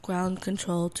Ground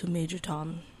control to Major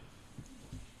Tom.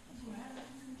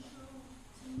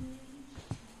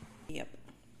 Yep.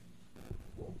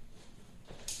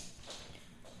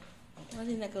 One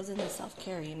thing that goes into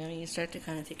self-care, you start to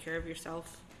kind of take care of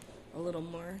yourself a little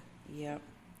more. Yep.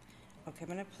 Okay, I'm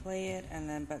gonna play it,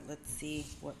 but let's see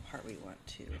what part we want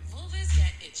to. Vulvas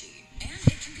get itchy, and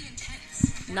it can be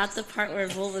intense. Not the part where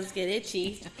vulvas get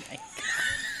itchy.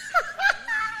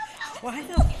 Why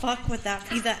the fuck would that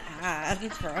be the ad,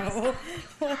 bro?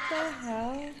 What the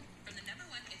hell? From the number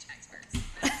one itch experts.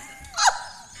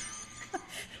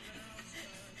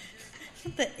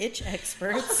 The itch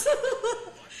experts.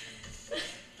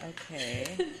 Okay.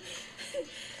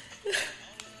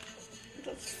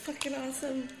 That's fucking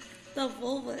awesome. The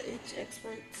vulva itch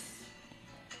experts.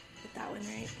 Get that one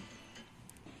right.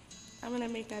 I'm gonna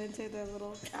make that into the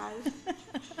little ad.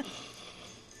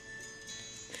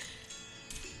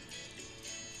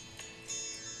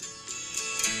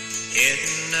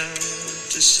 Heading out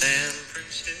to San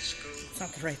Francisco. It's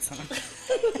not the right song.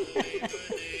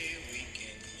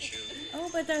 Oh,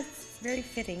 but that's very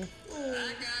fitting. I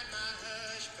got my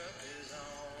hush puppies on.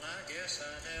 I guess I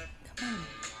never. Come on.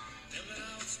 Them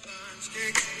little sponge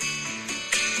cake.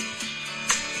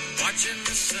 Watching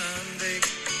the sun bake.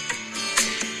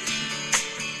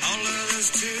 All of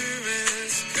those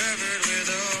tourists covered with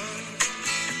oil.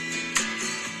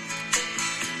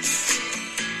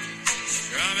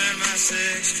 Strumming my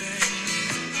six string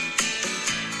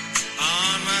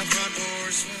on my front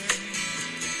porch swing.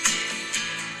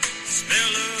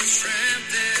 Smell of shrimp,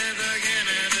 they're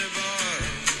beginning to boil.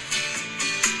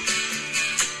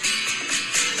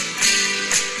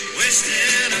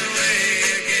 Wasting away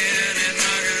again in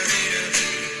Margaritaville.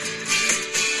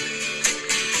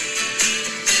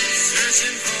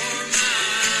 Searching for my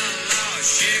lost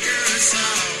sugar and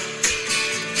salt.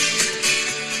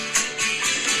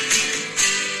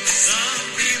 Some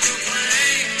people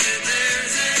claim that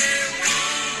there's a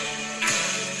wrong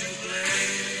to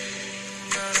blame,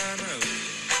 but I know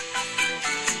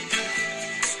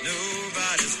it's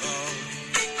nobody's fault.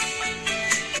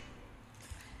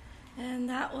 And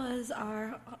that was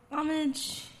our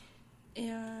homage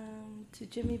to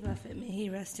Jimmy Buffett. May he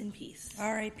rest in peace.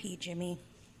 R.I.P. Jimmy.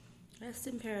 Rest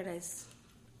in paradise.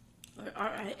 Or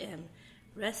R.I.M.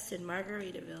 Rest in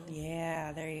Margaritaville.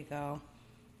 Yeah, there you go.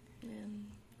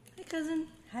 Hi, cousin.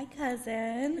 Hi,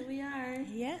 cousin. Here we are.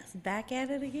 Yes, back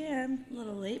at it again. A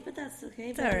little late, but that's okay.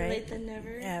 It's Better all right. late than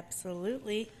never.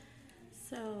 Absolutely.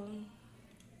 So,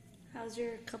 how's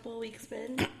your couple of weeks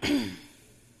been?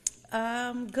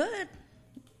 Good.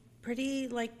 Pretty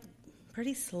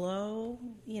slow,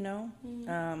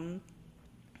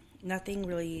 Nothing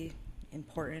really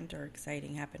important or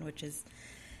exciting happened, which is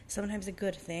sometimes a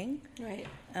good thing. Right.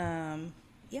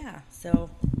 Yeah, so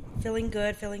feeling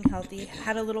good, feeling healthy.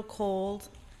 Had a little cold.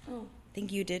 Oh. I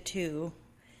think you did too.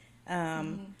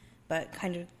 But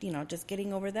kind of, just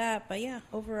getting over that. But yeah,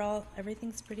 overall,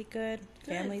 everything's pretty good.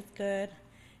 Family's good.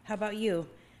 How about you?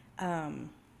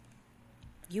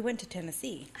 You went to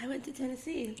Tennessee. I went to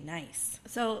Tennessee. Nice.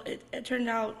 So it turned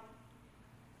out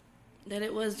that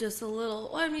it was just a little.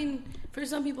 Well, I mean, for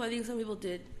some people, I think some people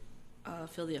did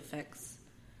feel the effects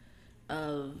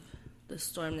of the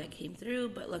storm that came through.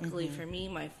 But luckily for me,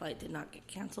 my flight did not get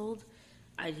canceled.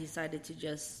 I decided to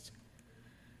just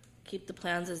keep the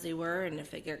plans as they were, and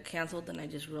if it got canceled, then I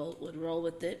just would roll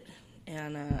with it.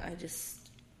 And I just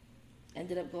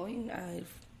ended up going. I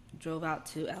drove out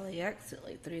to LAX at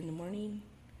like 3 a.m.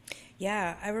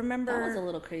 Yeah, I remember. That was a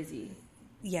little crazy.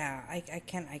 Yeah, I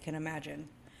can imagine.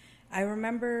 I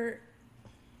remember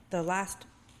the last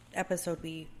episode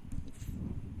we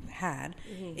had.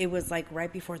 It was like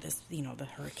right before this, the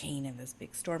hurricane and this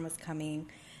big storm was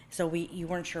coming. So you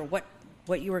weren't sure what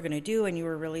you were going to do, and you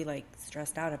were really like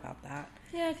stressed out about that.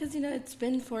 Yeah, because it's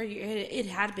been 4 years. It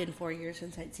had been 4 years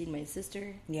since I'd seen my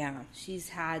sister. Yeah, She's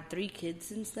had 3 kids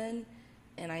since then,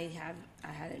 and I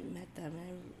hadn't met them.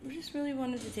 I just really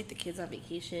wanted to take the kids on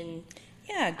vacation.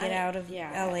 yeah, get out of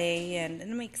yeah. LA,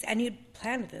 and you'd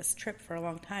planned this trip for a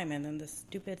long time, and then this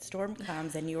stupid storm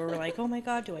comes, and you were like, oh my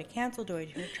God, do I cancel? Do I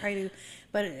try to?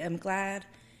 But I'm glad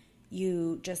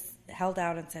you just held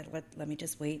out and said, let me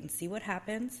just wait and see what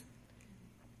happens,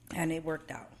 and it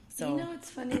worked out. So It's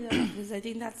funny though, because I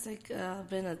think that's like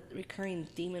been a recurring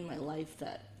theme in my life,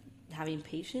 that having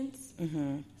patience.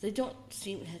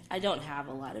 I don't have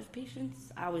a lot of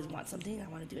patience. I always want something. I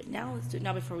want to do it now. Let's do it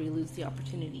now before we lose the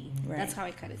opportunity. Right. That's how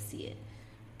I kind of see it.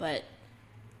 But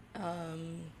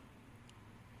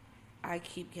I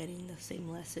keep getting the same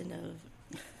lesson of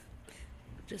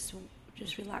just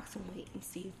relax and wait and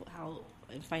see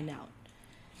and find out.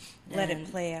 Let it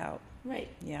play out. Right.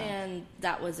 Yeah. And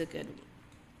that was a good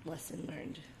lesson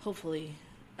learned. Hopefully.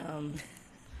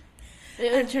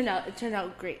 It turned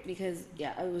out great because,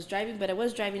 I was driving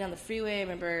on the freeway. I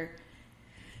remember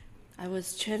I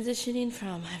was transitioning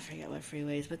from, I forget what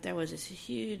freeways, but there was this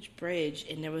huge bridge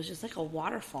and there was just like a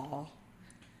waterfall.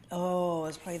 Oh,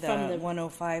 it's probably the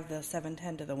 105, the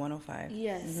 710 to the 105.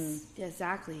 Yes, yeah,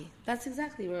 exactly. That's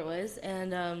exactly where it was.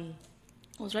 And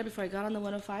it was right before I got on the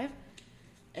 105.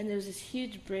 And there was this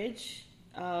huge bridge.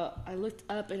 I looked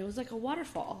up and it was like a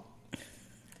waterfall.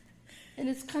 And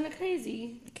it's kind of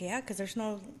crazy. Okay, yeah, because there's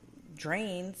no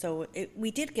drain. So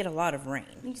we did get a lot of rain.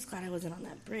 I'm just glad I wasn't on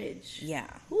that bridge. Yeah.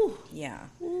 Ooh. Yeah.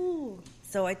 Ooh.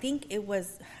 So I think it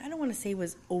was, I don't want to say it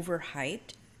was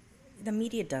overhyped. The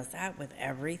media does that with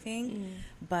everything.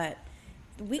 But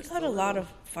we got a lot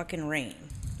of fucking rain.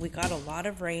 We got a lot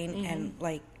of rain. And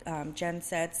like Jen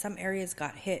said, some areas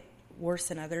got hit worse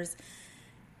than others.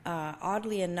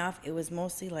 Oddly enough, it was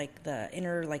mostly like the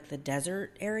inner, like the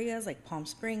desert areas, like Palm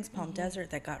Springs, Palm Desert,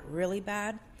 that got really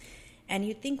bad. And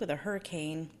you'd think with a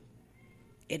hurricane,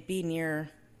 it'd be near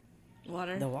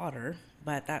the water.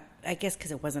 But that, I guess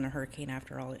because it wasn't a hurricane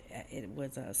after all, it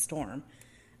was a storm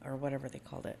or whatever they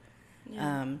called it.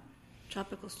 Yeah.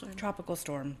 Tropical storm. Tropical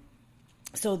storm.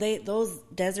 So those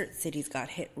desert cities got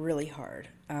hit really hard.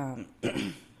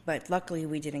 But luckily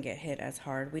we didn't get hit as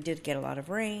hard. We did get a lot of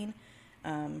rain.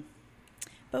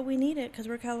 But we need it because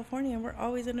we're California and we're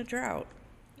always in a drought.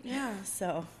 Yeah.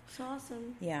 So. It's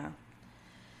awesome. Yeah.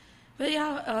 But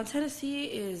yeah, Tennessee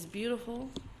is beautiful.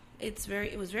 It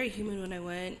was very humid when I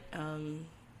went,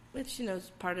 which,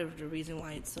 is part of the reason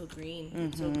why it's so green.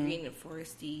 It's so green and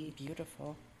foresty.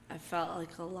 Beautiful. I felt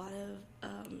like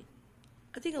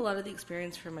I think a lot of the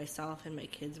experience for myself and my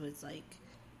kids was like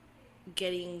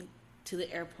getting to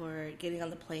the airport, getting on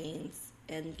the planes,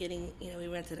 and we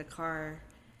rented a car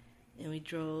and we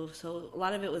drove. So a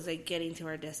lot of it was like getting to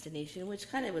our destination,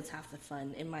 which kind of was half the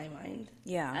fun in my mind.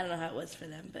 Yeah. I don't know how it was for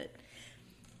them, but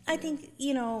I think,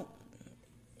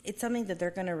 it's something that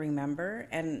they're going to remember.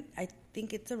 And I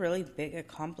think it's a really big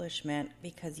accomplishment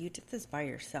because you did this by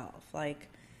yourself. Like,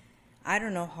 I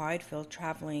don't know how I'd feel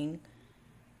traveling.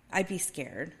 I'd be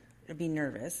scared. I'd be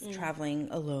nervous traveling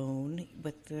alone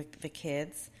with the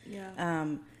kids. Yeah.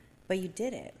 But you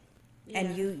did it. Yeah.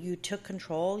 And you took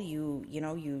control.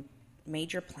 You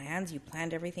made your plans. You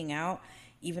planned everything out,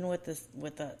 even with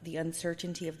the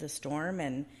uncertainty of the storm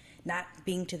and not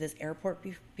being to this airport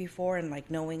before and like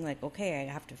knowing like, okay, I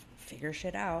have to figure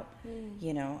shit out.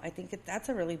 I think that's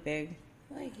a really big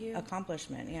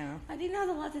accomplishment. Yeah. I think it has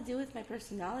a lot to do with my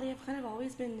personality. I've kind of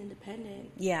always been independent.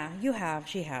 Yeah, you have.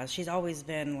 She has. She's always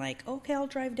been like, okay, I'll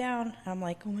drive down. And I'm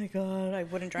like, oh my God, I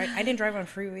wouldn't drive. I didn't drive on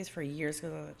freeways for years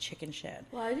because of the chicken shit.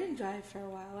 Well, I didn't drive for a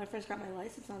while. When I first got my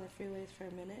license on the freeways for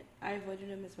a minute, I avoided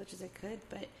them as much as I could.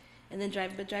 But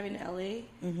driving to LA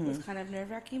was kind of nerve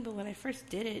wracking. But when I first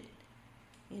did it,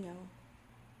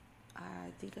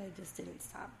 I think I just didn't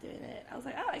stop doing it. I was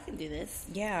like, oh, I can do this.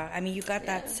 Yeah, I mean, you got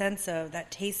that sense of, that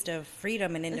taste of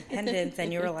freedom and independence,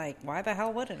 and you were like, why the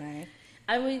hell wouldn't I?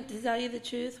 I mean, to tell you the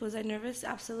truth, was I nervous?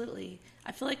 Absolutely.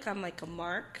 I feel like I'm like a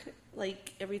mark.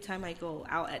 Like, every time I go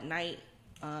out at night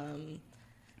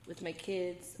with my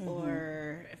kids,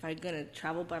 or if I'm going to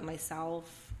travel by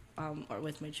myself, or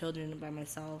with my children by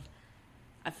myself,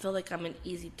 I feel like I'm an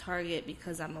easy target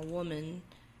because I'm a woman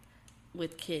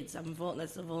with kids.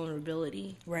 That's a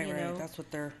vulnerability. Right. That's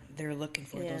what they're looking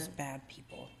for, those bad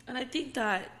people. And I think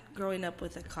that growing up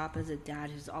with a cop as a dad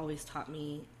who's always taught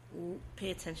me,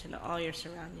 pay attention to all your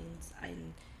surroundings.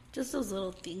 And just those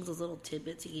little things, those little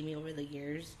tidbits he gave me over the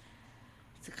years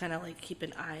to kind of like keep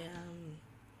an eye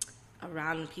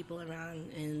around people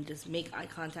and just make eye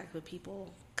contact with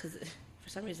people. Because for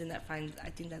some reason I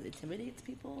think that intimidates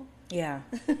people. Yeah.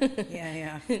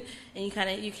 Yeah.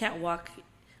 And you can't walk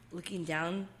looking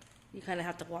down. You kind of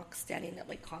have to walk standing up,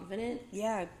 like, confident.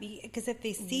 Yeah, because if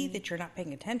they see that you're not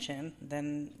paying attention,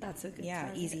 then that's a good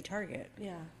easy target.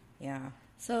 Yeah.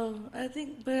 So I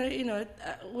think, but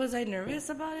was I nervous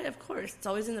about it? Of course, it's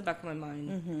always in the back of my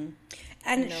mind.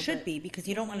 And it should be, because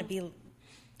you don't want to be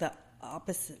the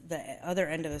opposite, the other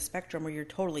end of the spectrum where you're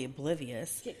totally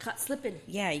oblivious. Get caught slipping.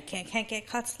 Yeah, you can't get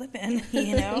caught slipping.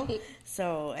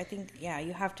 So I think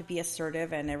you have to be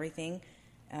assertive and everything.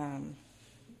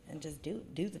 And just do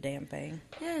the damn thing.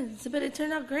 Yeah, but it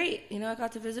turned out great. I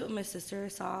got to visit with my sister,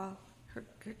 saw her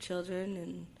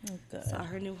children, and saw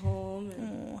her new home.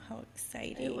 And how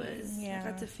exciting it was! Yeah, I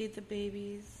got to feed the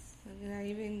babies, and I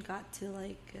even got to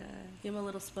give them a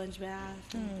little sponge bath.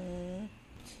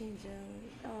 Change them.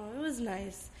 Oh, it was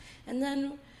nice. And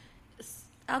then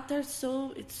out there, it's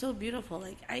so beautiful.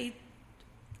 Like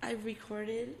I've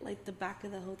recorded like the back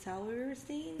of the hotel we were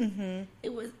staying.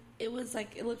 It was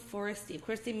like it looked foresty. Of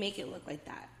course, they make it look like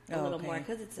that a little more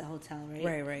because it's a hotel,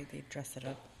 right? Right. They dress it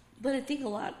up. But I think a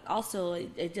lot also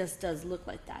it just does look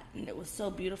like that, and it was so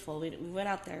beautiful. We went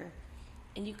out there,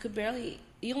 and you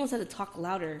almost had to talk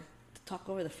louder to talk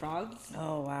over the frogs.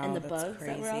 Oh wow! And the that's bugs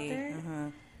crazy. that were out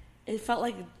there. It felt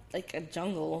like a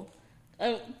jungle.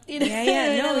 Yeah.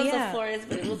 It was a forest,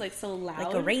 but it was like so loud,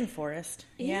 like a rainforest.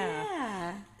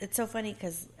 Yeah. It's so funny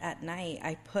because at night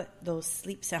I put those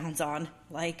sleep sounds on,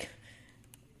 like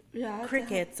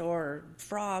crickets or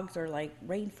frogs or like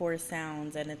rainforest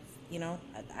sounds, and it's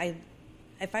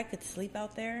if I could sleep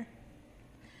out there,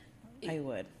 I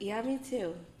would. Yeah, me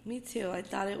too. I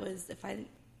thought it was if I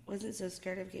wasn't so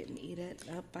scared of getting eaten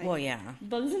up by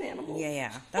bugs and animals.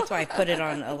 Yeah. That's why I put it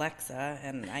on Alexa,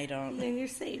 and I don't. Then you're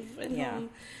safe. And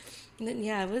then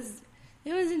it was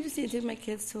interesting. I took my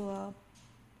kids to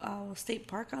a state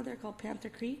park out there called Panther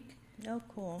Creek. Oh,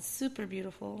 cool! Super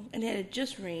beautiful, and it had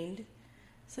just rained,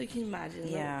 so you can imagine.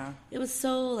 Yeah, it was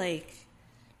so like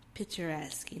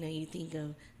picturesque. You think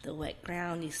of the wet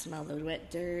ground, you smell the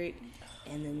wet dirt,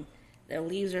 and then the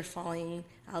leaves are falling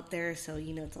out there, so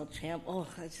it's all Oh,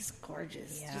 it's just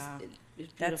gorgeous. Yeah,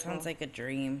 it's that sounds like a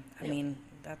dream. I mean,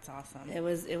 that's awesome. It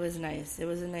was nice. It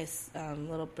was a nice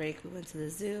little break. We went to the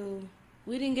zoo.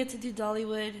 We didn't get to do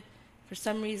Dollywood. For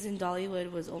some reason,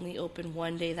 Dollywood was only open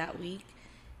one day that week,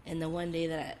 and the one day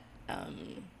that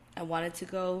I wanted to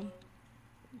go,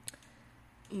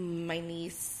 my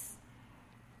niece.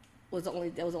 That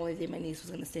was the only day my niece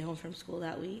was going to stay home from school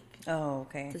that week. Oh,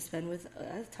 okay. To spend with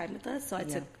time with us, so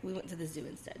we went to the zoo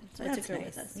instead. So I took her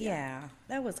with us. Yeah,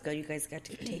 that was good. You guys got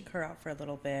to take her out for a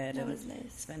little bit. That was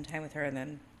nice. Spend time with her, and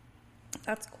then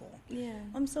that's cool. Yeah,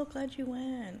 I'm so glad you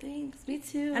went. Thanks, me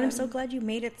too. And I'm so glad you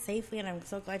made it safely, and I'm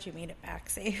so glad you made it back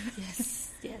safe.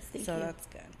 Yes, thank you. So that's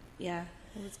good. Yeah,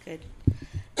 it was good.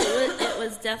 It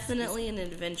was definitely an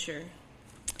adventure.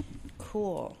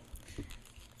 Cool.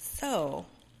 So.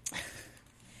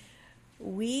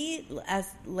 We, as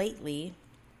lately,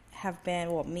 have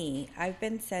been, I've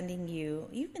been sending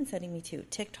you've been sending me too,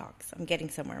 TikToks. I'm getting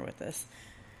somewhere with this.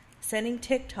 Sending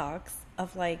TikToks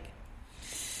of like...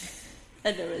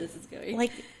 I know where this is going.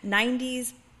 Like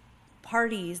 90s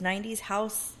parties, 90s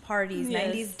house parties,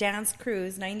 yes. 90s dance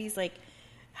crews, 90s like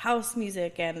house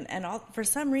music and all. For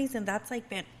some reason, that's like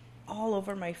been all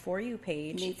over my For You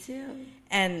page. Me too.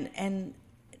 And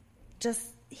just...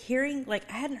 hearing, like,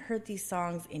 I hadn't heard these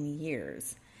songs in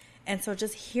years. And so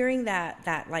just hearing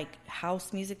that like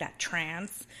house music, that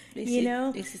trance, makes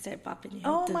you start bopping your head.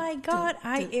 Oh my God.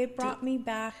 It brought me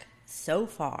back so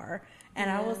far. And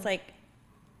I was like,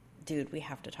 dude, we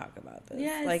have to talk about this.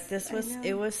 Yes, like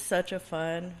it was such a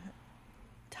fun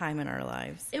time in our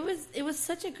lives. It was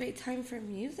such a great time for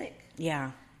music.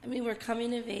 Yeah. I mean, we're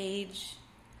coming of age,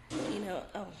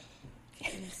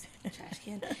 trash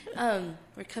can.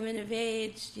 We're coming of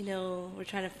age, we're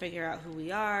trying to figure out who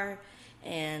we are.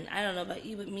 And I don't know about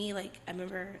you, but me, like, I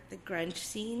remember the grunge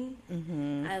scene.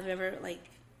 Mm-hmm. I remember, like,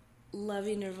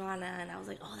 loving Nirvana, and I was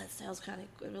like, oh, that style's kind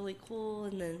of really cool.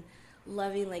 And then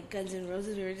loving, like, Guns N'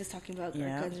 Roses. We were just talking about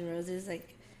Guns N' Roses,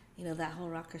 like, that whole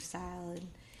rocker style.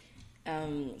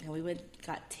 And we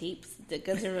got tapes, the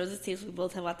Guns N' Roses tapes. We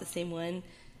both have out the same one.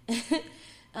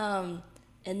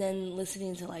 And then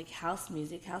listening to, like, house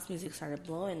music. House music started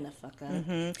blowing the fuck up.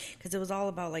 Because it was all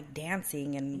about, like,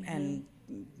 dancing and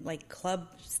like, club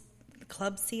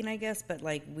scene, I guess. But,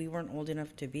 like, we weren't old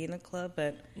enough to be in a club.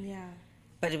 But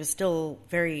it was still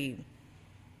very,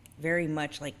 very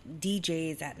much, like,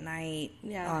 DJs at night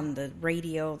on the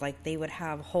radio. Like, they would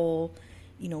have whole,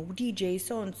 DJ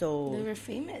so-and-so. They were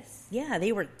famous. Yeah,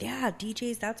 they were. Yeah,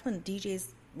 DJs. That's when DJs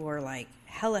were, like,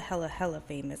 hella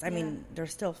famous. I mean, they're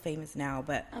still famous now,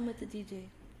 but... I'm with the DJ.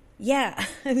 Yeah.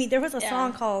 I mean, there was a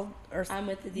song called... I'm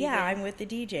with the DJ. Yeah, I'm with the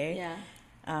DJ. Yeah.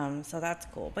 So that's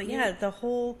cool. But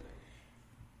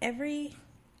every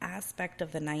aspect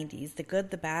of the 90s, the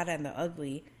good, the bad, and the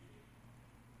ugly,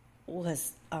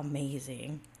 was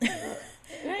amazing.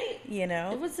 Right.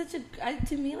 It was such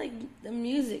to me, like, the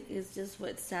music is just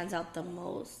what stands out the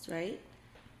most, right?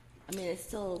 I mean, it's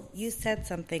still... You said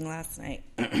something last night.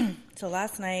 So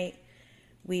last night,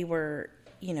 we were,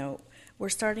 we're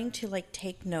starting to, like,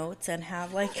 take notes and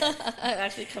have, like... I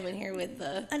actually come in here with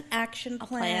an action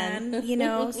plan.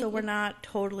 So we're not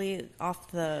totally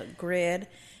off the grid.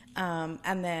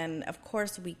 And then, of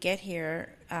course, we get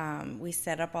here, we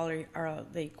set up all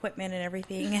the equipment and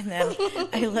everything, and then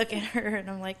I look at her, and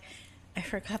I'm like... I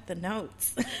forgot the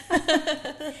notes.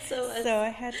 So I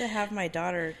had to have my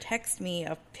daughter text me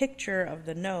a picture of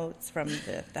the notes from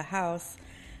the house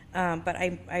But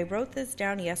I wrote this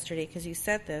down yesterday because you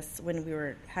said this when we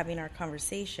were having our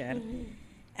conversation,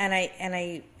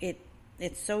 and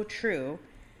it's so true,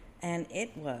 and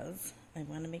it was. I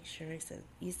want to make sure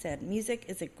you said music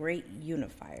is a great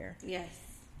unifier. Yes.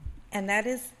 And that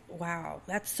is, wow,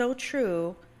 that's so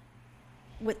true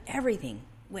with everything.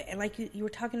 Like you were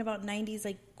talking about 90s,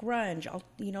 like grunge,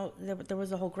 there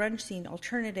was a whole grunge scene,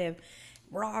 alternative,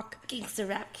 rock. Gangster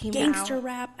rap came out. Gangster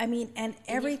rap, I mean, and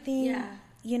everything,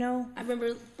 I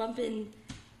remember bumping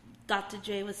Dr.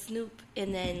 Dre with Snoop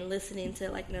and then listening to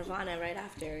like Nirvana right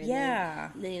after. And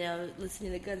then,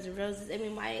 listening to Guns N' Roses. I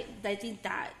mean, I think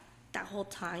that whole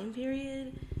time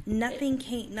period. Nothing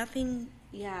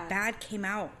bad came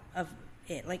out of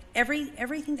it. Like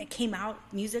everything that came out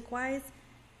music-wise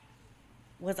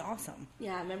was awesome.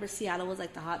 Yeah, I remember Seattle was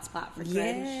like the hot spot for grunge.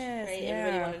 Yes, right? yeah.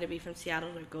 Everybody wanted to be from Seattle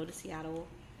or go to Seattle.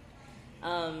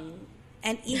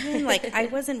 And even like I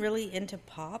wasn't really into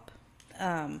pop,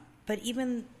 but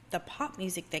even the pop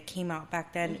music that came out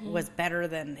back then was better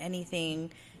than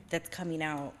anything that's coming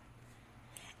out.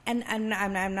 And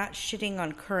I'm not shitting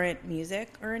on current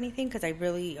music or anything because I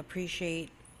really appreciate,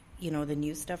 the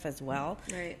new stuff as well.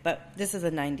 Right. But this is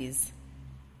a 90s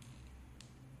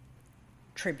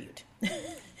tribute.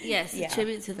 Yes, a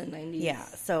tribute to the 90s. Yeah.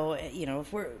 So,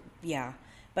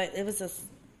 but it was just,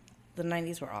 the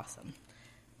 90s were awesome.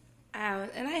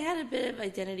 And I had a bit of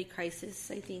identity crisis,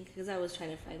 I think, because I was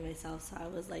trying to find myself. So I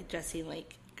was like dressing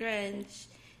like grunge,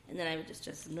 and then I would just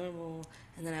dress normal,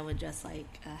 and then I would dress like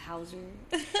a Hauser.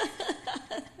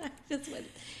 I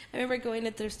remember going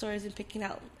to thrift stores and picking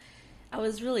out. I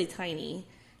was really tiny,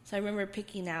 so I remember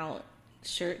picking out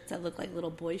shirts that looked like little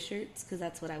boy shirts because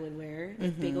that's what I would wear,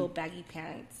 like big old baggy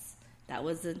pants. That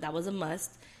was a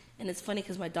must. And it's funny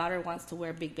because my daughter wants to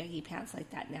wear big baggy pants like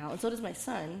that now, and so does my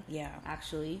son. Yeah,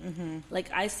 actually,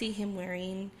 like I see him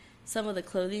wearing some of the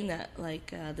clothing that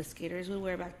like the skaters would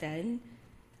wear back then.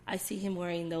 I see him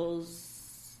wearing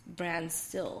those brands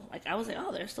still. Like I was like,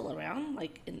 oh, they're still around,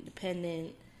 like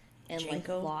Independent and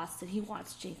Janko. Like Lost, and he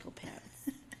wants Janko pants.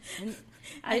 And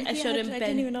I showed him. I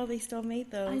didn't even know they still made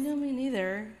those. I know, me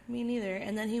neither.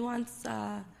 And then he wants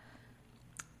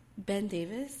Ben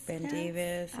Davis. Ben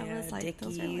Davis, I was like,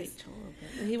 Dickies. those are like Cholo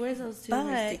pants. He wears those too.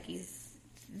 But Dickies.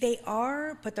 they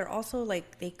are, but they're also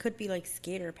like, they could be like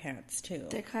skater pants too.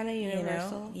 They're kind of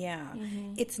universal. Yeah.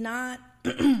 It's not,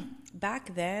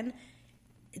 back then,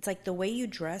 it's like the way you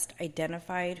dressed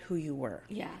identified who you were.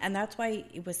 Yeah. And that's why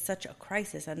it was such a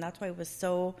crisis. And that's why it was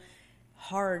so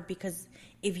hard, because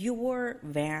if you wore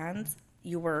Vans,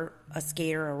 you were a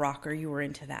skater, a rocker, you were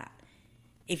into that.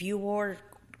 If you wore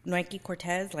Nike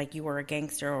Cortez, like you were a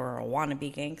gangster or a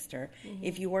wannabe gangster.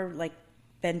 If you were like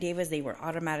Ben Davis, they were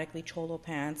automatically Cholo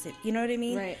pants. You know what I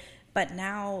mean? Right. But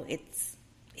now it's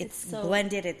so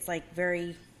blended. It's like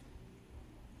very.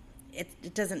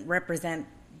 It doesn't represent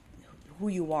who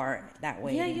you are that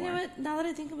way. Yeah, anymore. you know what? Now that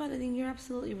I think about it, I think you're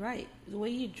absolutely right. The way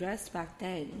you dressed back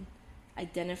then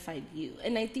identified you,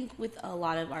 and I think with a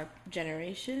lot of our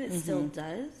generation, it still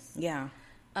does. Yeah.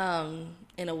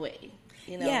 In a way,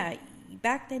 Yeah.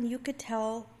 Back then, you could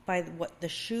tell by what the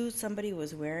shoes somebody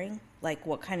was wearing, like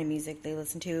what kind of music they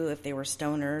listened to, if they were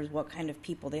stoners, what kind of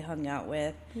people they hung out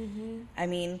with. I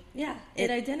mean, yeah,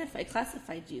 it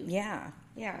classified you. Yeah,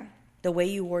 Yeah. the way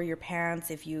you wore your pants,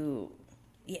 it's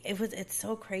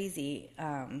so crazy.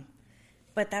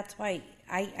 But that's why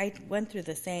I went through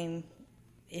the same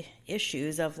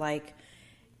issues of like,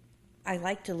 I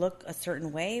like to look a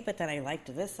certain way, but then I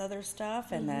liked this other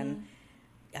stuff, and then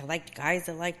I liked guys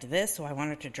that liked this, so I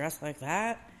wanted to dress like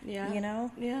that. Yeah.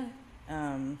 Yeah.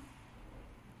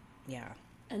 Yeah.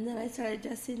 And then I started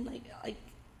dressing like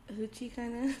hoochie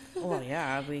kind of. Well,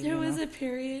 yeah. There was a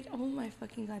period. Oh my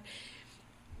fucking god!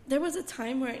 There was a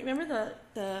time where, remember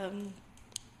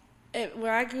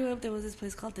where I grew up, there was this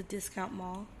place called the Discount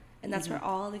Mall, and that's where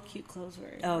all the cute clothes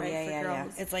were. Oh, right, yeah, for yeah,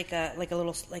 girls. yeah. It's like a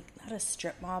little, like not a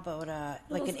strip mall, but like an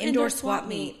Little indoor swap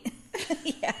meet.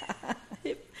 Yeah.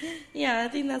 Yeah, I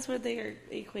think that's what they are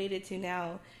equated to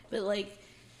now. But like,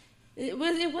 it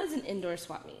was an indoor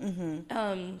swap meet.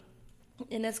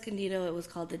 In Escondido, it was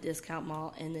called the Discount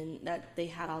Mall, and then they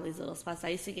had all these little spots. I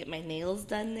used to get my nails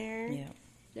done there. Yeah.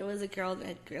 There was a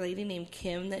lady named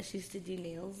Kim that she used to do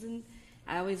nails, and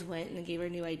I always went and gave her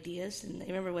new ideas. And I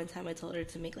remember one time I told her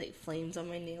to make like flames on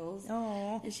my nails.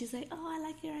 Oh. And she's like, "Oh, I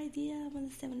like your idea. I'm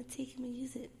gonna take them and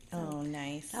use it." So Oh,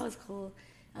 nice. that was cool.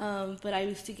 But I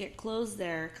used to get clothes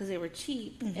there because they were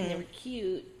cheap and they were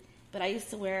cute. But I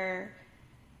used to wear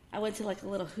I went to like a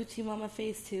little hoochie mama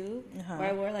phase too, where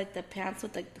I wore like the pants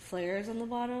with like the flares on the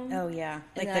bottom. Oh yeah,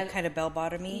 like And the then kind of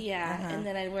bell-bottomy. Yeah, and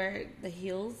then I'd wear the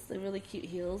heels, the really cute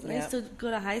heels. And I Yep. used to go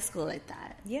to high school like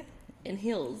that Yeah. in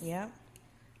heels. Yeah.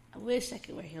 I wish I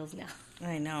could wear heels now.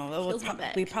 I know. Well, Feels my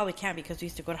back. we probably can't because we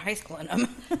used to go to high school in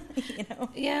them. You know.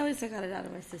 Yeah, at least I got it out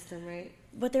of my system, right?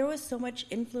 But there was so much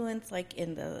influence, like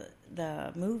in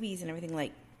the movies and everything,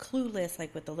 like Clueless,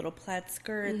 like with the little plaid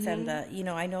skirts and the, you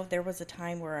know, I know there was a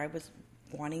time where I was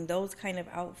wanting those kind of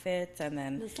outfits, and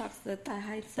then The socks, the thigh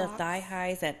high the socks. thigh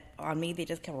highs that on me they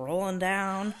just kept rolling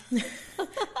down.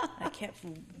 I kept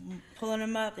pulling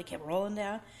them up; they kept rolling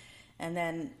down, and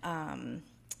then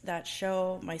that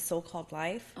show, My So-Called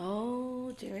Life.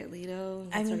 Oh, Jared Leto.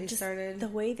 That's I where mean, he just started. the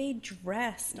way they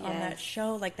dressed on that Yes.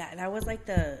 show, like that. That was like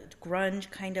the grunge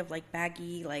kind of like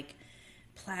baggy, like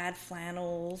plaid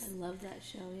flannels. I love that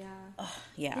show, yeah. Oh,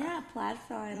 yeah. Yeah, plaid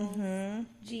flannels,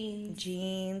 jeans,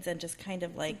 Jeans and just kind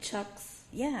of like, chucks.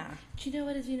 yeah, Do you know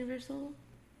what is universal?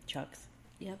 Chucks.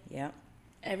 Yep. Yep.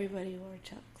 Everybody wore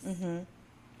chucks.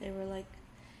 They were like,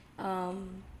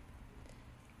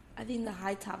 I think the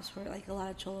high tops were like a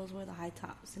lot of cholos wore the high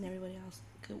tops, and everybody else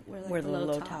could wear like Were the the low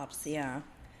low tops. tops, yeah.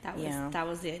 That was Yeah. that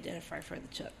was the identifier for the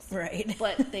chucks. Right.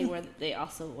 But they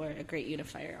also were a great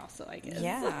unifier also, I guess.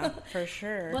 Yeah, for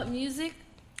sure. But music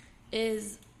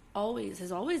has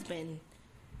always been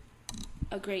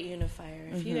a great unifier.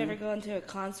 If you ever go into a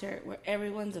concert where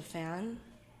everyone's a fan,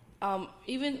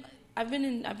 even I've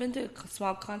been to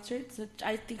small concerts that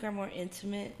I think are more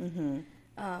intimate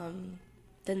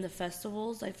than the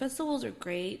festivals. Like festivals are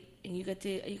great, and you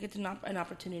get an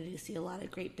opportunity to see a lot of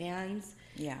great bands.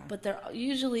 Yeah. But they're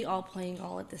usually all playing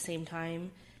all at the same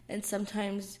time, and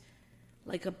sometimes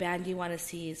like a band you want to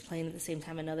see is playing at the same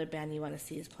time another band you want to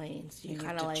see is playing. So you have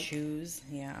kind to of like choose.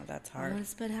 Yeah, that's I hard. want to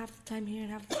spend half the time here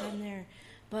and half the time there.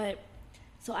 But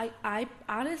so I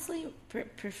honestly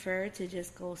prefer to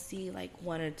just go see like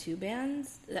one or two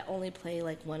bands that only play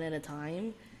like one at a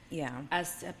time, Yeah.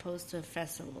 as opposed to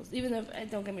festivals. Even though,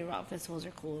 don't get me wrong, festivals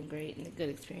are cool and great and a good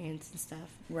experience and stuff.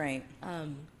 Right.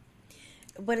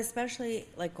 But especially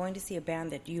like going to see a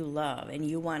band that you love and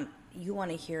you want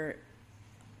to hear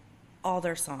all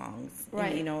their songs, and,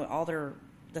 Right. you know, all their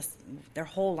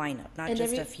whole lineup, not And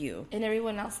just a few. And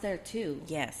everyone else there too.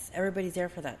 Yes, everybody's there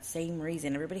for that same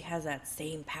reason. Everybody has that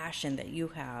same passion that you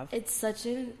have. It's such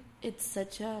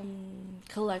a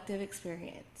collective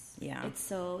experience. Yeah.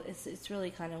 It's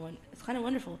really kind of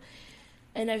wonderful.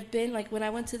 And I've been like when I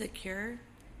went to The Cure,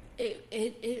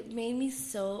 it made me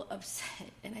so upset.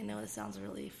 And I know it sounds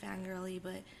really fangirly,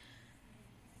 but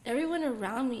everyone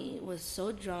around me was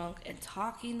so drunk and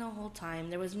talking the whole time.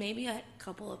 There was maybe a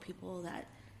couple of people that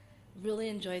really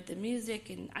enjoyed the music,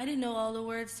 and I didn't know all the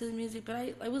words to the music,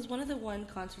 but I was one of the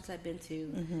concerts I've been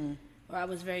to where I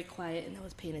was very quiet and I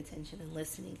was paying attention and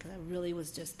listening because I really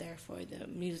was just there for the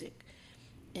music.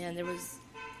 And there was,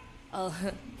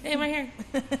 hey, I'm right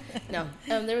here. No,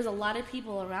 there was a lot of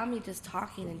people around me just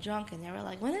talking and drunk, and they were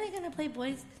like, "When are they gonna play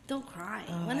Boys Don't Cry?"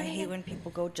 Oh, When I are they hate gonna-" when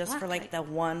people go just for Fuck, like the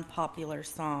one popular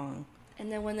song.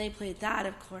 And then when they played that,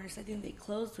 of course, I think they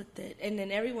closed with it. And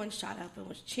then everyone shot up and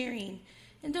was cheering.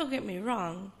 And don't get me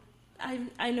wrong,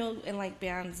 I know in like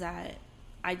bands that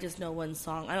I just know one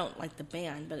song. I don't like the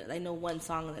band, but I know one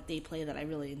song that they play that I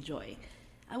really enjoy.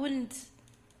 I wouldn't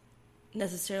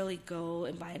necessarily go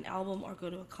and buy an album or go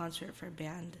to a concert for a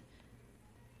band.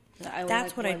 that I would That's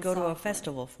like what one I'd go to song a for.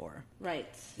 festival for. Right.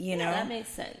 You Yeah, know? that makes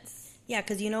sense. Yeah,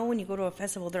 because you know when you go to a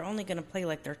festival, they're only going to play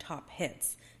like their top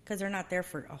hits because they're not there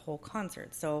for a whole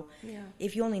concert. So Yeah.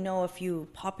 if you only know a few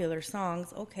popular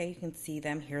songs, okay, you can see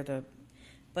them, hear the.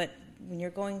 But when you're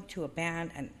going to a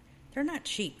band, and they're not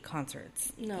cheap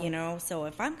concerts, No. you know. So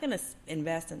if I'm going to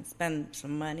invest and spend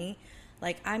some money,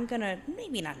 like I'm going to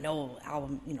maybe not know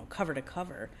album, you know, cover to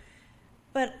cover.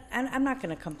 But I'm not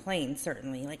going to complain,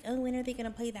 certainly. Like, oh, when are they going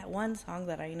to play that one song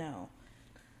that I know?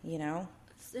 You know?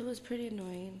 It was pretty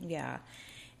annoying. Yeah.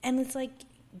 And it's like,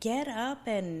 get up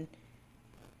and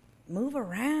move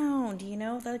around, you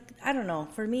know? Like, I don't know.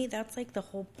 For me, that's like the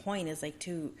whole point is like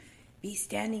to be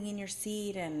standing in your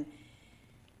seat and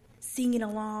singing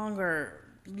along or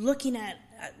looking at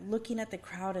the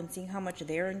crowd and seeing how much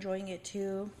they're enjoying it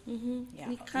too. Mm-hmm. Yeah.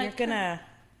 You You're can't- going to...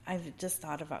 I've just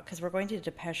thought about, because we're going to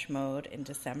Depeche Mode in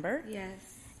December. Yes.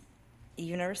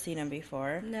 You've never seen them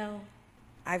before. No.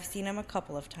 I've seen them a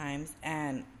couple of times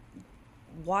and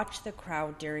watch the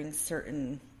crowd during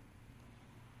certain...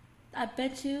 I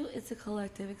bet you it's a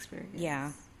collective experience.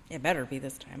 Yeah. It better be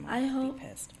this time. I hope. Be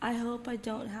pissed. I hope I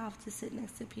don't have to sit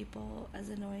next to people as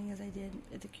annoying as I did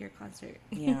at the Cure concert.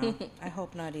 Yeah, I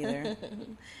hope not either.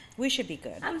 We should be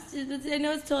good. I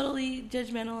know it's totally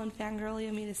judgmental and fangirly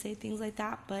of me to say things like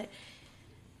that, but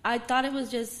I thought it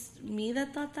was just me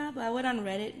that thought that. But I went on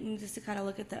Reddit and just to kind of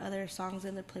look at the other songs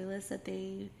in the playlist that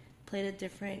they played at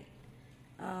different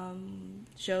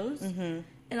shows, and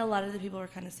a lot of the people were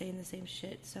kind of saying the same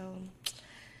shit. So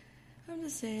I'm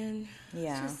just saying,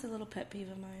 yeah, it's just a little pet peeve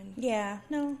of mine. Yeah,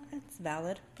 no, that's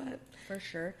valid, But for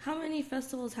sure. how many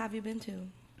festivals have you been to?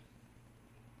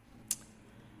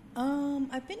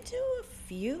 I've been to a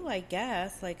few, I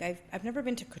guess. Like I've never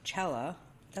been to Coachella.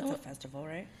 That's a festival,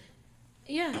 right?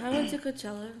 Yeah, I went to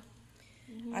Coachella.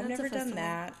 I've That's a never done festival.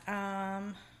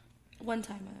 that. One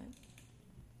time I went.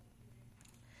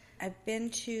 I've been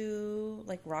to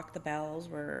like Rock the Bells,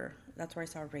 that's where I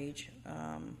saw Rage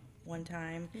one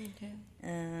time. Okay.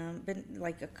 Been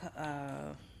like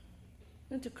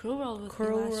Went to Cruel World with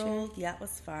Cruel you last year. World. Yeah, it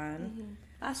was fun.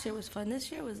 Last year was fun.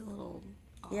 This year was a little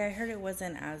off. Yeah, I heard it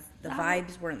wasn't the That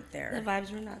vibes weren't there. The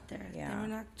vibes were not there. Yeah. They were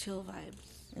not chill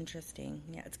vibes. Interesting.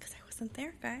 Yeah, it's because I wasn't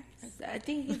there, guys. I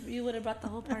think you would have brought the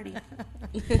whole party.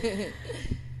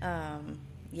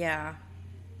 Yeah.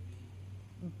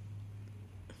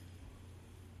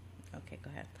 Okay, go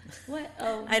ahead. What?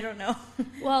 Oh. I don't know.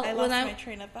 Well, I when lost my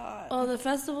train of thought. Oh, the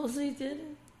festivals you did?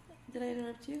 Did I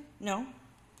interrupt you? No.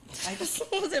 I just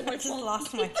Was it my I just fault?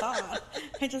 lost my thought.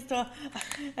 I just don't.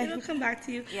 It'll come back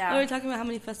to you. Yeah. We were talking about how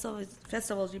many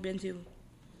festivals you've been to.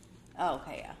 Oh,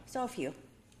 okay, yeah. So a few.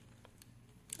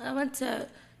 I went to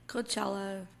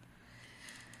Coachella.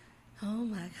 Oh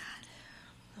my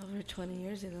God, over 20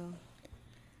 years ago,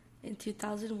 in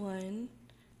 2001,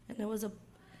 and it was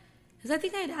because I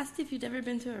think I'd asked if you'd ever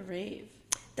been to a rave.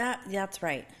 That's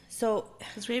right. So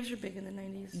Because raves were big in the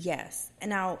 90s. yes. And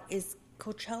now is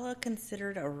Coachella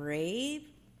considered a rave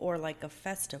or like a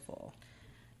festival?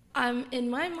 In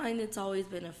my mind, it's always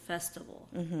been a festival,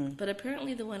 but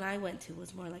apparently the one I went to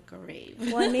was more like a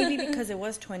rave. Well, maybe because it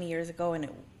was 20 years ago and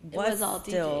it was all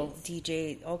still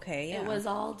DJ. Okay, yeah. It was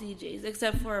all DJs,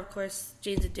 except for, of course,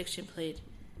 Jane's Addiction played.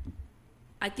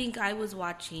 I think I was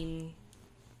watching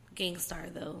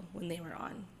Gangstar, though, when they were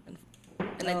on.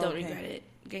 And I don't regret it.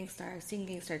 Gangstar, I've seen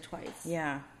Gangstar twice.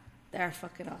 Yeah. They're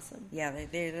fucking awesome. Yeah,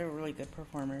 they're really good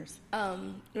performers.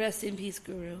 Rest in peace,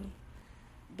 Guru.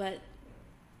 But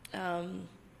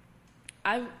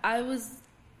I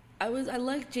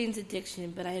liked Jane's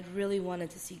Addiction, but I had really wanted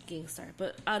to see Gangstar.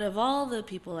 But out of all the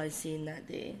people I seen that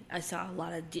day, I saw a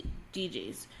lot of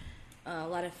DJs, a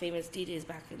lot of famous DJs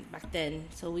back then.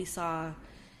 So we saw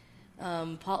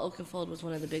Paul Oakenfold was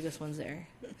one of the biggest ones there.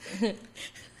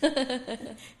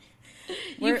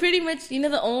 You pretty much,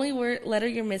 the only letter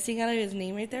you're missing out of his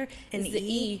name right there is the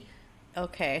E.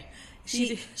 Okay.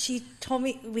 She told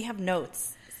me we have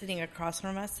notes sitting across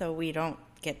from us so we don't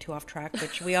get too off track,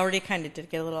 which we already kind of did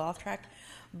get a little off track,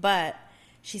 but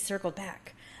she circled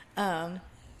back.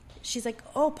 She's like,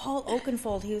 "Oh, Paul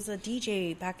Oakenfold, he was a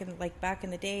DJ back in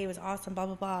the day. It was awesome, blah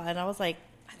blah blah." And I was like,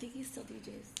 I think he still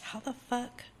DJs. "How the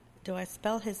fuck do I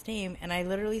spell his name?" And I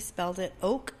literally spelled it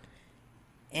Oak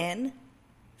N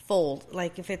Fold,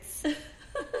 like if it's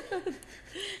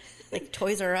like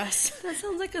Toys R Us. That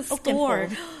sounds like a Oak and store.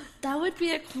 Fold. That would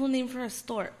be a cool name for a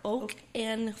store. Oak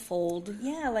and Fold.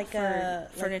 Yeah, like For a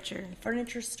furniture.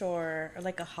 furniture store or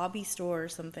like a hobby store or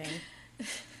something.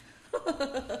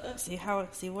 See how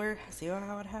it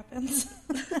happens.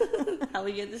 How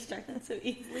we get distracted so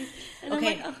easily. And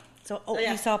Okay, I'm like, so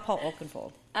yeah. you saw Paul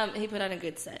Oakenfold. he put on a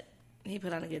good set.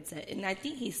 And I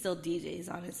think he still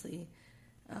DJs. Honestly,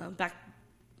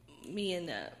 me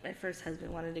and my first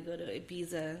husband wanted to go to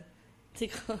Ibiza to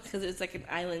go because it's like an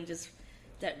island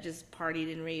that just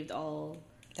partied and raved all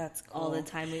That's cool. all the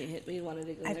time. We wanted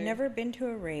to go. I've there. never been to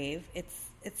a rave.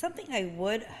 It's something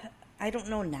I don't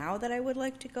know now that I would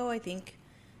like to go. I think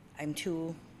I'm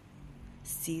too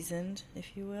seasoned,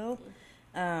 if you will.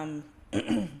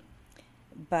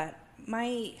 But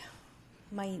my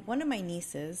one of my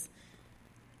nieces,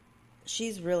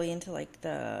 she's really into like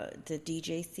the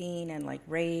DJ scene and like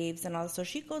raves and all. So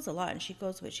she goes a lot, and she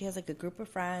has like a group of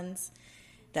friends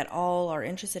that all are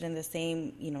interested in the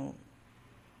same,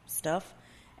 stuff,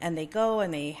 and they go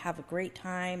and they have a great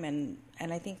time, and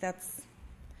I think that's,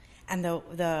 and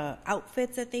the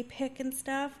outfits that they pick and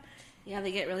stuff. Yeah,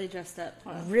 they get really dressed up.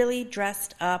 Huh? Really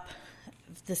dressed up.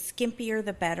 The skimpier,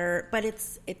 the better. But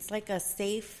it's like a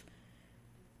safe.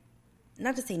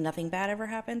 Not to say nothing bad ever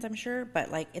happens, I'm sure, but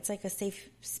like it's like a safe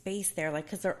space there, like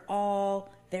because they're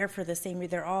all there for the same.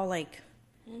 They're all like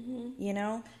You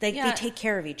know, they take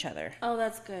care of each other. Oh,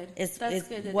 that's good. Is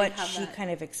good that what they have she that.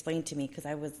 kind of explained to me, because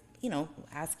I was,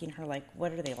 asking her like,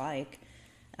 what are they like,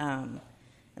 and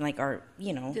like, Do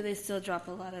they still drop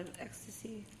a lot of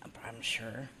ecstasy? I'm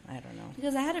sure. I don't know.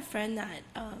 Because I had a friend that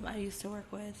I used to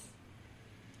work with,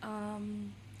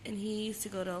 and he used to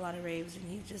go to a lot of raves, and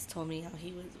he just told me how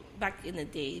he was back in the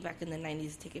day, back in the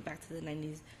 90s. Take it back to the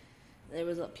 90s. There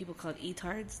was people called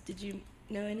etards. Did you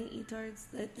know any etards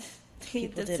that?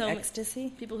 People did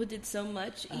ecstasy? People who did so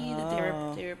much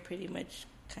that they were pretty much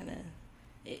kind of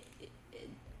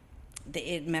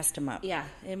it messed them up. Yeah,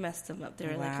 it messed them up. They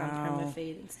were like on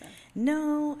permafade and stuff.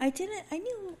 No, I didn't. I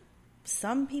knew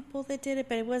some people that did it,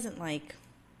 but it wasn't like.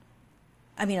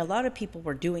 I mean, a lot of people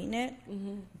were doing it,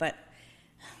 but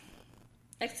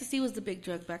ecstasy was the big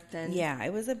drug back then. Yeah,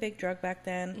 it was a big drug back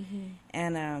then,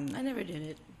 and I never did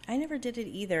it. I never did it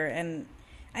either, and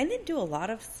I didn't do a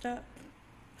lot of stuff.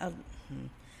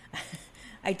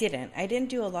 I didn't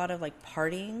do a lot of like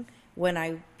partying when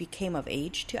I became of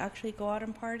age to actually go out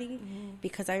and party,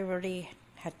 because I already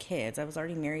had kids. I was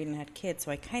already married and had kids,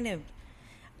 so I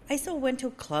still went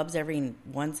to clubs every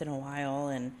once in a while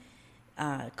and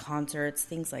concerts,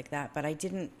 things like that. But I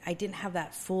didn't have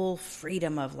that full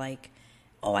freedom of like,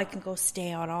 oh, I can go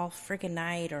stay out all freaking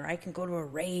night, or I can go to a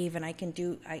rave, and I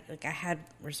had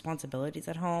responsibilities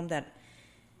at home that,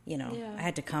 I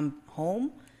had to come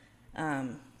home.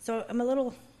 So I'm a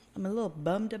little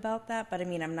bummed about that, but I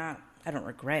mean, I don't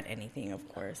regret anything, of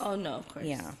course. Oh no, of course.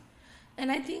 Yeah.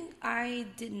 And I think I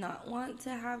did not want to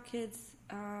have kids,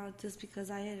 just because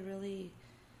I had really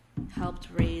helped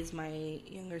raise my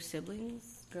younger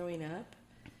siblings growing up.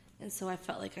 And so I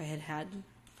felt like I had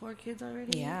 4 kids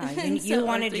already. Yeah, you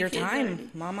wanted your time, already.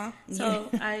 Mama. So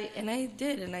I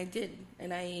did. And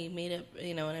I made up,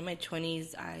 and in my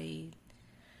 20s,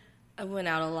 I went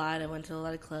out a lot. I went to a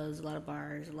lot of clubs, a lot of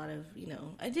bars, a lot of,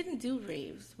 I didn't do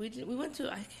raves. We went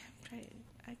to, I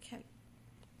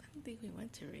don't think we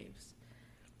went to raves.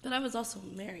 But I was also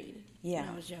married when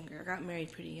I was younger. I got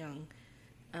married pretty young.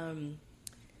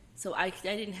 So I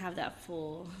didn't have that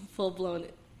full-blown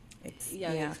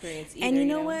experience either. And you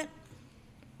know what?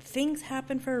 Things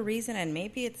happen for a reason, and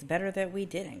maybe it's better that we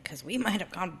didn't, because we might have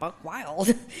gone buck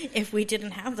wild if we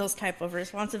didn't have those type of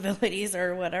responsibilities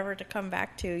or whatever to come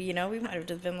back to. We might have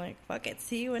just been like, fuck it,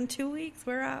 see you in 2 weeks,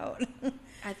 we're out.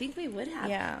 I think we would have.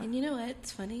 Yeah. And you know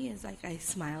what's funny is, like, I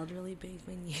smiled really big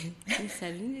when you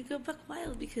said you need to go buck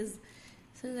wild, because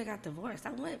as soon as I got divorced,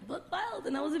 I went buck wild,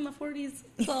 and I was in my 40s,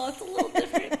 so it's a little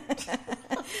different.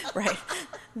 Right.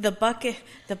 The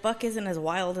buck isn't as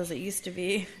wild as it used to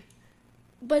be.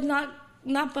 But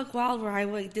not buck wild where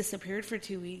I disappeared for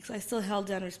 2 weeks. I still held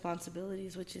down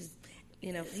responsibilities, which is,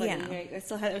 funny. Yeah. Right? I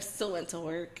still went to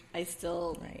work. I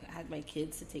still had my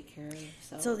kids to take care of.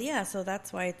 So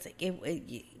that's why it's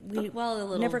we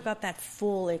little. never got that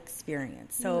full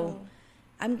experience. So No.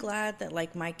 I'm glad that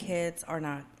like my kids are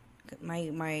not.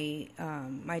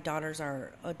 My daughters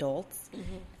are adults,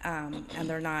 and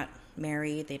they're not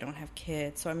married. They don't have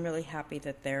kids. So I'm really happy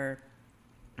that they're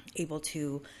able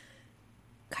to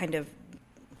kind of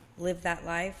live that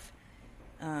life.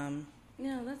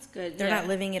 Yeah, that's good. They're not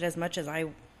living it as much as I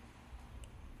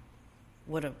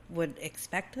would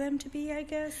expect them to be, I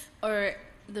guess. Or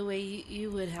the way you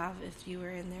would have if you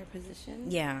were in their position.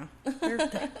 Yeah,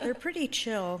 they're pretty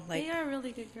chill. Like, they are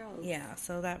really good girls. Yeah,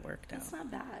 so that worked out. That's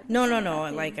not bad. No. That's not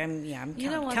a bad Like thing. I'm You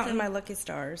don't want counting them my lucky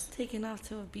stars. taking off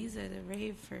to Ibiza to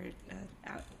rave for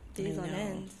days I on know.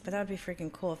 end. But that would be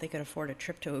freaking cool if they could afford a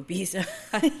trip to Ibiza.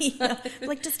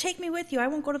 Like, just take me with you. I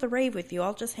won't go to the rave with you.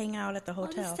 I'll just hang out at the I'll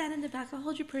hotel. just stand in the back. I'll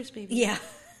hold your purse, baby. Yeah.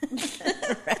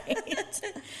 Right.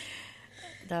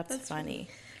 That's funny.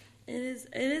 It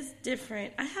is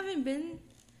different. I haven't been.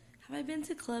 Have I been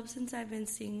to clubs since I've been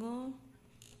single?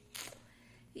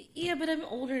 Yeah, but I'm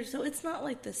older, so it's not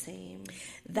like the same.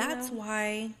 That's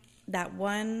why that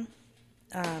one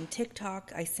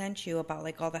TikTok I sent you about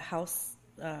like all the house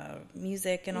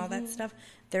music and all that stuff.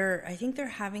 I think they're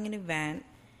having an event,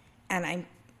 and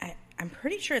I'm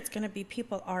pretty sure it's going to be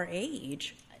people our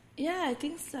age. Yeah, I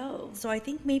think so. So I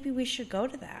think maybe we should go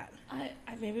to that.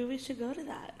 Maybe we should go to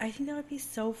that. I think that would be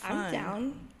so fun. I'm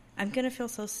down. I'm going to feel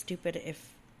so stupid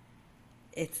if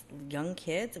it's young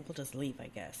kids. We'll just leave, I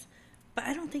guess. But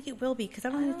I don't think it will be, because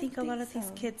I don't think a lot of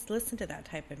these kids listen to that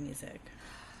type of music.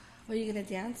 Are you going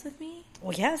to dance with me?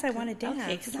 Well, yes, I want to dance.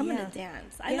 Okay, because I'm going to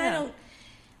dance. And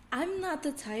I'm not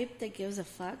the type that gives a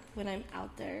fuck when I'm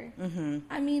out there. Mm-hmm.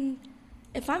 I mean,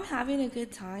 if I'm having a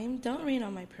good time, don't rain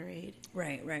on my parade.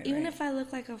 Right. Even if I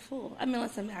look like a fool. I mean,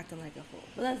 unless I'm acting like a fool.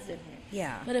 But that's different.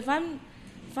 Yeah. But if I'm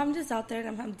just out there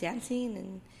and I'm dancing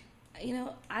and You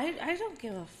know, I don't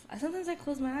give a... Sometimes I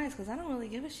close my eyes because I don't really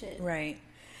give a shit. Right.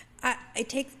 It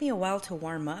takes me a while to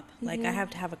warm up. Like, I have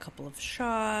to have a couple of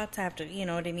shots. I have to, you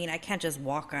know what I mean? I can't just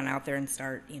walk on out there and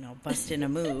start, you know, busting a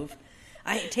move.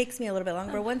 It takes me a little bit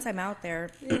longer. But once I'm out there,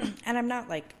 and I'm not,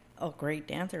 like, a great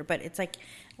dancer, but it's like...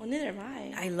 Well, neither am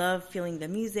I. I love feeling the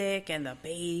music and the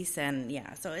bass, and,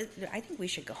 yeah. So I think we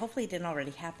should go. Hopefully it didn't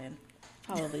already happen.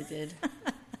 Probably did.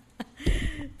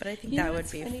 But I think You know that would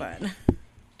what's be funny? fun.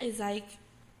 It's like...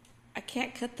 I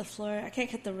can't cut the floor. I can't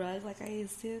cut the rug like I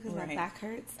used to because my Right. back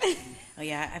hurts. Oh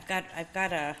yeah, I've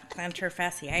got a plantar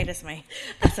fasciitis. I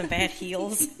have some bad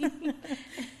heels.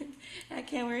 I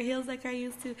can't wear heels like I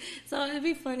used to. So it'd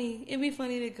be funny. It'd be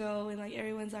funny to go and like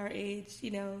everyone's our age,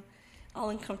 you know, all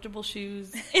in comfortable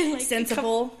shoes and like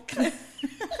Sensible.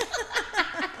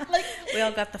 Like we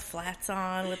all got the flats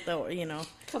on with the, you know,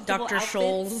 comfortable Dr. outfits.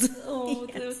 Scholl's. Oh,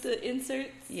 Yes. with the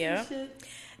inserts. Yeah. And shit.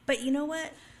 But you know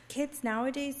what? Kids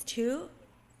nowadays too,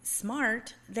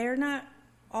 smart. They're not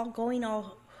all going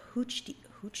all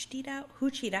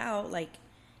hoochied out like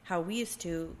how we used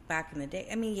to back in the day.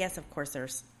 I mean, yes, of course,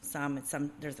 there's some.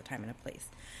 There's a time and a place,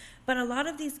 but a lot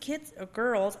of these kids or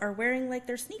girls are wearing like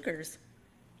their sneakers,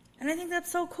 and I think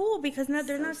that's so cool because now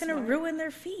they're So not going to smart. ruin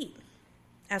their feet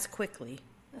as quickly.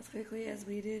 As quickly as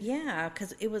we did. Yeah,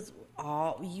 because it was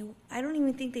all you. I don't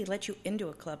even think they let you into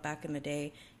a club back in the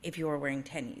day if you were wearing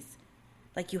tennies.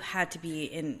 Like you had to be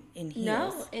in heels.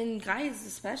 No, and guys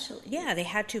especially. Yeah, they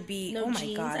had to be. No Oh my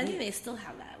jeans. god! I think they still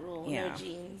have that rule. Yeah. No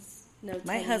jeans. No.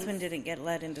 My tennies. husband didn't get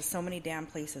let into so many damn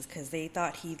places because they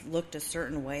thought he looked a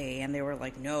certain way, and they were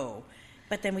like, "No."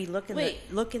 But then we look in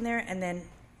there, and then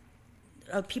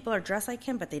people are dressed like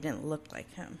him, but they didn't look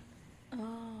like him.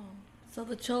 Oh, so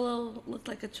the cholo looked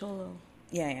like a cholo.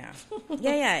 Yeah.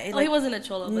 It, He wasn't a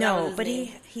cholo. But that was no, his but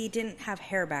name. he didn't have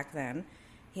hair back then.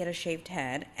 He had a shaved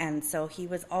head, and so he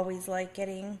was always like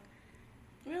getting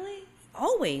Really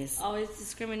always. always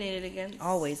discriminated against.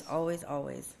 Always.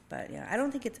 But yeah, I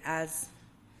don't think it's as.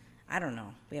 I don't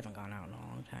know. We haven't gone out in a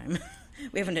long time.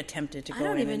 We haven't attempted to go. I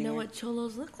don't in even know anywhere. what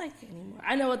cholos look like anymore.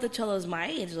 I know what the cholos my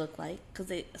age look like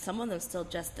because some of them still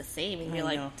dress the same, and I you're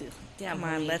know. like, dude, damn, Come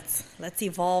on, homie. let's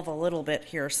evolve a little bit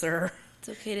here, sir. It's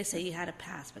okay to say you had a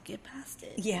pass, but get past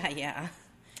it. Yeah.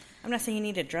 I'm not saying you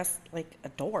need to dress like a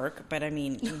dork, but I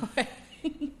mean,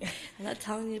 I'm not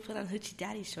telling you to put on hoochie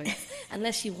daddy shorts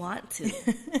unless you want to.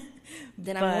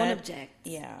 Then I But, won't object.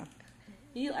 yeah.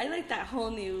 I like that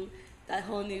whole new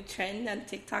trend on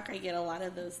TikTok. I get a lot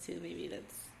of those too. Maybe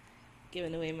that's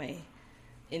giving away my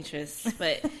interests,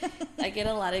 but I get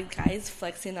a lot of guys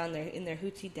flexing in their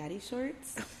hoochie daddy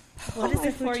shorts. What is On my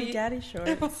a For hoochie You- daddy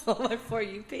shorts? on my For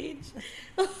You page.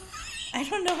 I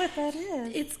don't know what that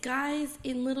is. It's guys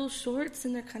in little shorts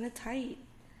and they're kind of tight,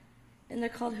 and they're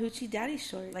called hoochie daddy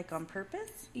shorts. Like on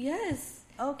purpose? Yes.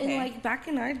 Okay. And like back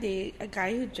in our day, a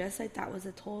guy who dressed like that was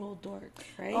a total dork,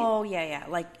 right? Oh yeah,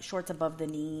 like shorts above the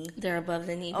knee. They're above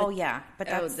the knee. Oh yeah, but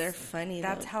that's they're funny.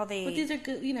 That's though. how they. But these are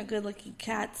good, good-looking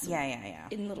cats. Yeah.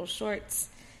 In little shorts,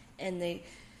 and there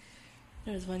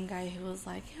was one guy who was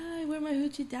like, "Yeah, I wear my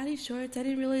hoochie daddy shorts. I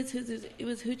didn't realize it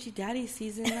was hoochie daddy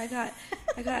season. I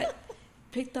got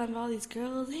picked on by all these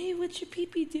girls. Hey, what's your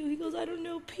pee-pee do?" He goes, "I don't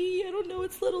know pee. I don't know.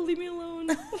 It's little. Leave me alone."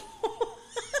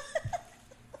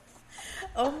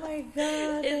 Oh my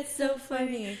god, It's so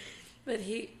funny. But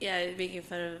making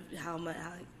fun of how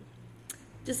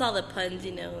just all the puns,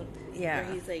 Yeah.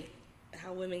 where he's like,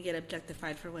 how women get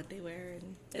objectified for what they wear,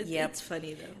 and Yep. it's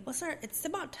funny though. Well, sir, it's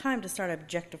about time to start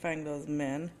objectifying those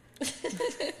men.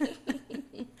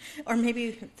 Or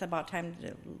maybe it's about time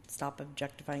to stop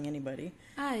objectifying anybody.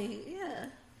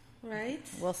 Right?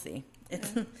 We'll see.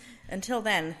 It's until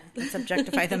then, let's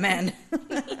objectify the men.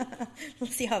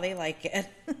 Let's see how they like it.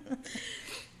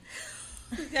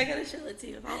 I gotta show it to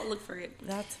you. I'll look for it.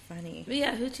 That's funny. But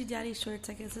yeah, hoochie daddy shorts,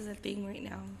 I guess, is a thing right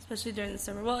now, especially during the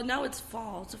summer. Well, now it's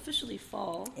fall. It's officially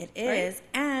fall. It is,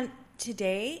 and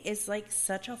today is like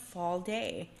such a fall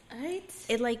day. Right?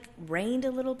 It like rained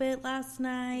a little bit last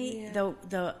night.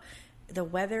 Yeah. The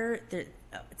weather,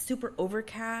 it's super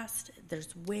overcast.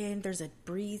 There's wind. There's a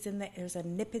breeze there's a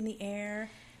nip in the air.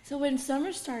 So when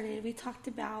summer started, we talked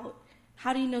about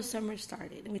how do you know summer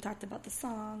started, and we talked about the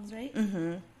songs, right?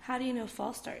 Mm-hmm. How do you know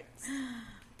fall starts?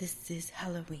 This is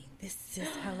Halloween. This is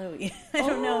Halloween. I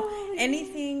don't know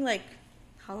anything like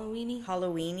Halloweeny,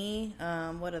 Halloweeny.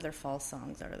 What other fall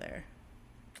songs are there?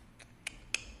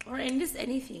 or in just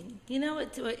anything.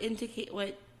 To indicate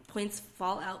what points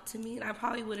fall out to me, and I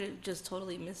probably would have just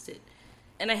totally missed it,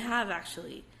 and I have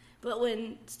actually. But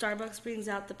when Starbucks brings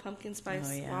out the pumpkin spice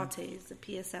lattes, the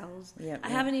PSLs, I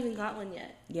haven't even got one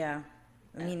yet. Yeah.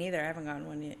 Me neither. I haven't gotten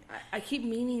one yet. I keep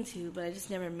meaning to, but I just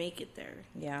never make it there.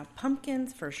 Yeah,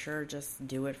 pumpkins for sure just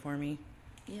do it for me.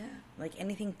 Yeah. Like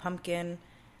anything pumpkin,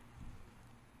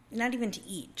 not even to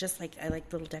eat, just like I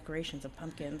like little decorations of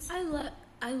pumpkins.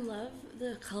 I love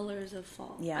the colors of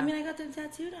fall. Yeah. I mean, I got them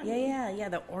tattooed on me. Yeah.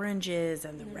 The oranges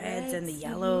and the reds and the reds,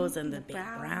 yellows and the the big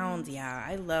browns. browns. Yeah,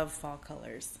 I love fall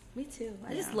colors. Me too.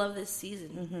 I just love this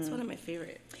season. It's one of my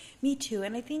favorite. Me too.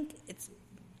 And I think it's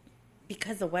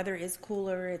because the weather is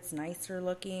cooler, it's nicer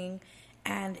looking,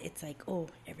 and it's like, oh,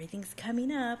 everything's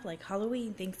coming up, like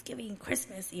Halloween, Thanksgiving,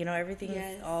 Christmas, everything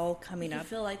is all coming You up.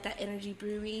 feel like that energy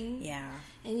brewing. Yeah.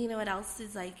 And you know what else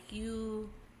is like you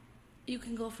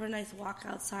can go for a nice walk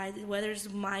outside. The weather's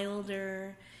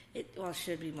milder. It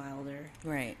should be milder.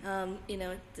 Right. You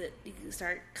can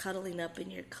start cuddling up in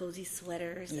your cozy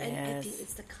sweaters. Yes. And I think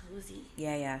it's the cozy.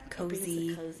 Yeah. It brings Cozy.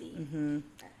 the cozy. Mm-hmm.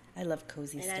 I love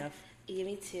cozy And stuff. Yeah,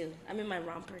 me too. I'm in my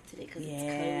romper today because it's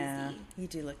Yeah. cozy. You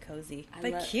do look cozy. I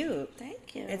But love- cute.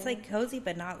 Thank you. It's like cozy,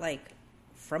 but not like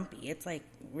frumpy. It's like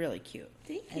really cute.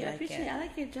 Thank you. I like appreciate it. I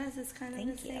like your dress. It's kind of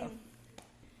Thank the you. same.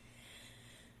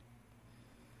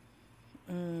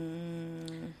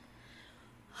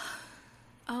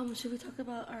 Should we talk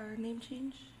about our name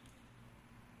change?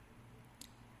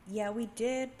 Yeah, we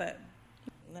did, but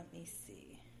let me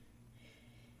see.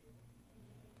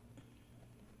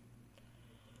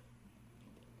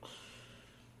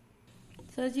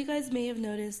 So as you guys may have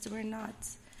noticed, we're not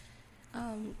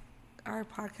our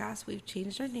podcast. We've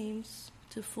changed our names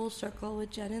to Full Circle with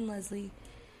Jen and Leslie,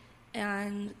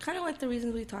 and kind of like the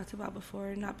reasons we talked about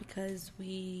before. Not because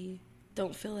we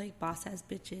don't feel like boss ass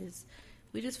bitches.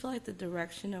 We just feel like the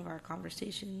direction of our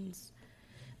conversations,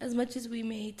 as much as we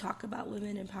may talk about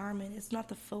women empowerment, it's not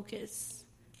the focus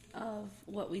of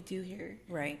what we do here.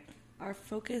 Right. Our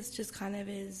focus just kind of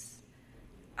is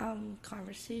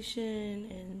conversation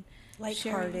and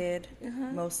Lighthearted,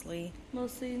 sharing. mostly.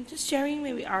 Mostly just sharing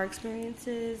maybe our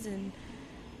experiences and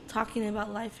talking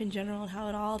about life in general and how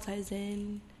it all ties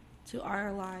in to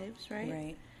our lives, right?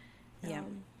 Right. Yeah.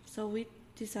 So we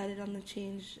decided on the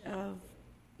change of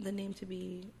the name to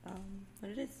be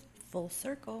what it is. Full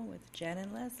Circle with Jen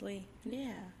and Leslie.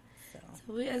 Yeah. So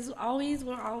So we, as always,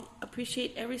 we'll all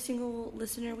appreciate every single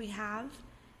listener we have.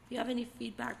 If you have any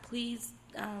feedback, please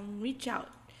reach out.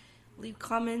 Leave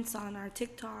comments on our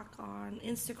TikTok, on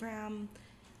Instagram,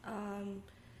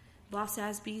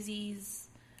 bossassbeezies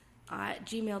at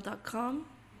gmail.com.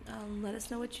 Let us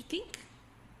know what you think.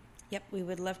 Yep, we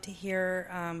would love to hear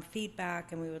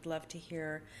feedback, and we would love to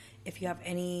hear if you have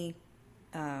any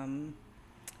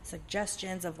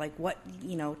suggestions of like what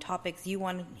topics you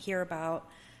want to hear about.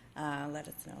 Let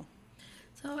us know.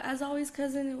 So, as always,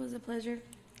 cousin, it was a pleasure.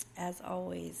 As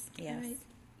always, yes. All right.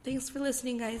 Thanks for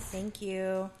listening, guys. Thank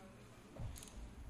you.